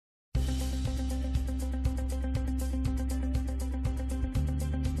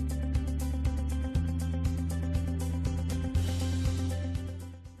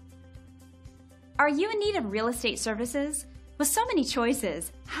Are you in need of real estate services? With so many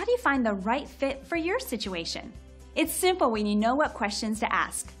choices, how do you find the right fit for your situation? It's simple when you know what questions to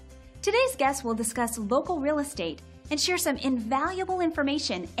ask. Today's guest will discuss local real estate and share some invaluable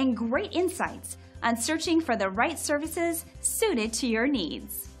information and great insights on searching for the right services suited to your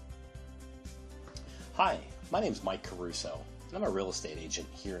needs. Hi, my name is Mike Caruso, and I'm a real estate agent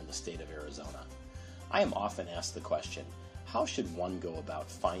here in the state of Arizona. I am often asked the question, how should one go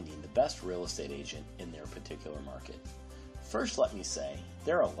about finding the best real estate agent in their particular market? First, let me say,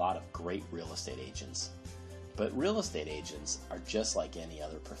 there are a lot of great real estate agents, but real estate agents are just like any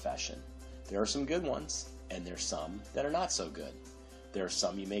other profession. There are some good ones, and there's some that are not so good. There are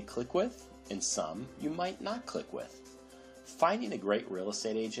some you may click with, and some you might not click with. Finding a great real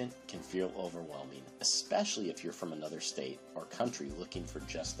estate agent can feel overwhelming, especially if you're from another state or country looking for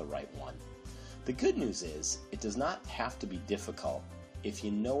just the right one. The good news is, it does not have to be difficult if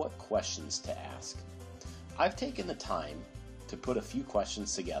you know what questions to ask. I've taken the time to put a few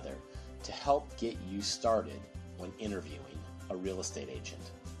questions together to help get you started when interviewing a real estate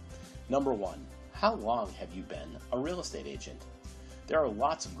agent. Number one, how long have you been a real estate agent? There are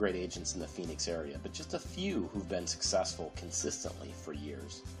lots of great agents in the Phoenix area, but just a few who've been successful consistently for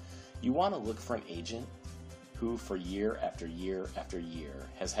years. You want to look for an agent who for year after year after year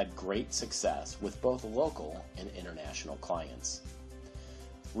has had great success with both local and international clients.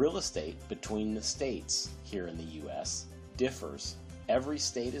 Real estate between the states here in the U.S. differs. Every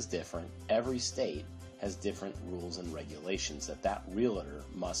state is different. Every state has different rules and regulations that realtor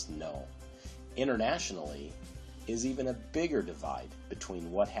must know. Internationally is even a bigger divide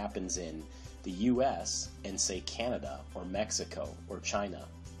between what happens in the U.S. and say Canada or Mexico or China.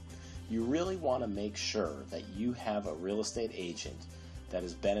 You really want to make sure that you have a real estate agent that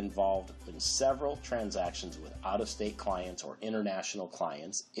has been involved in several transactions with out-of-state clients or international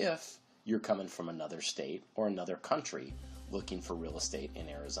clients if you're coming from another state or another country looking for real estate in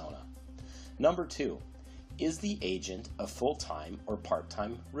Arizona. Number two, is the agent a full-time or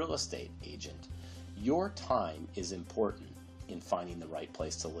part-time real estate agent? Your time is important in finding the right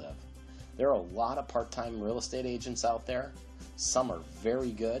place to live. There are a lot of part-time real estate agents out there. Some are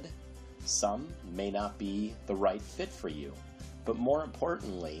very good. Some may not be the right fit for you. But more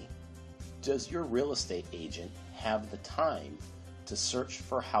importantly, does your real estate agent have the time to search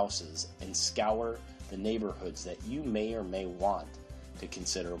for houses and scour the neighborhoods that you may or may want to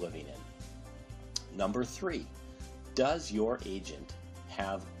consider living in? Number three, does your agent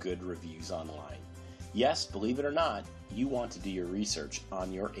have good reviews online? Yes, believe it or not, you want to do your research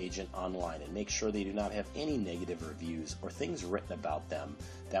on your agent online and make sure they do not have any negative reviews or things written about them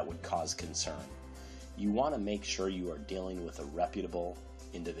that would cause concern. You want to make sure you are dealing with a reputable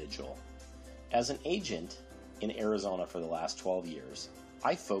individual. As an agent in Arizona for the last 12 years,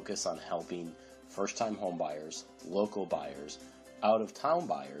 I focus on helping first-time home buyers, local buyers, out-of-town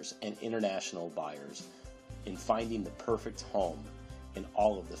buyers, and international buyers in finding the perfect home in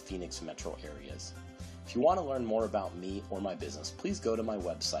all of the Phoenix metro areas. If you want to learn more about me or my business, please go to my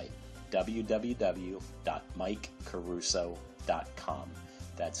website, www.mikecaruso.com.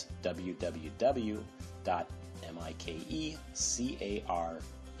 That's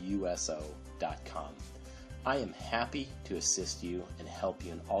www.mikecaruso.com. I am happy to assist you and help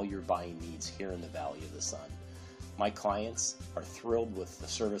you in all your buying needs here in the Valley of the Sun. My clients are thrilled with the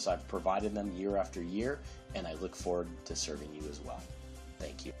service I've provided them year after year, and I look forward to serving you as well.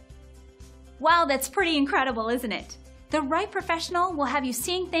 Thank you. Wow, that's pretty incredible, isn't it? The right professional will have you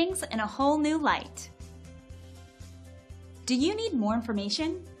seeing things in a whole new light. Do you need more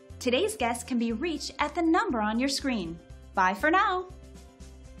information? Today's guest can be reached at the number on your screen. Bye for now.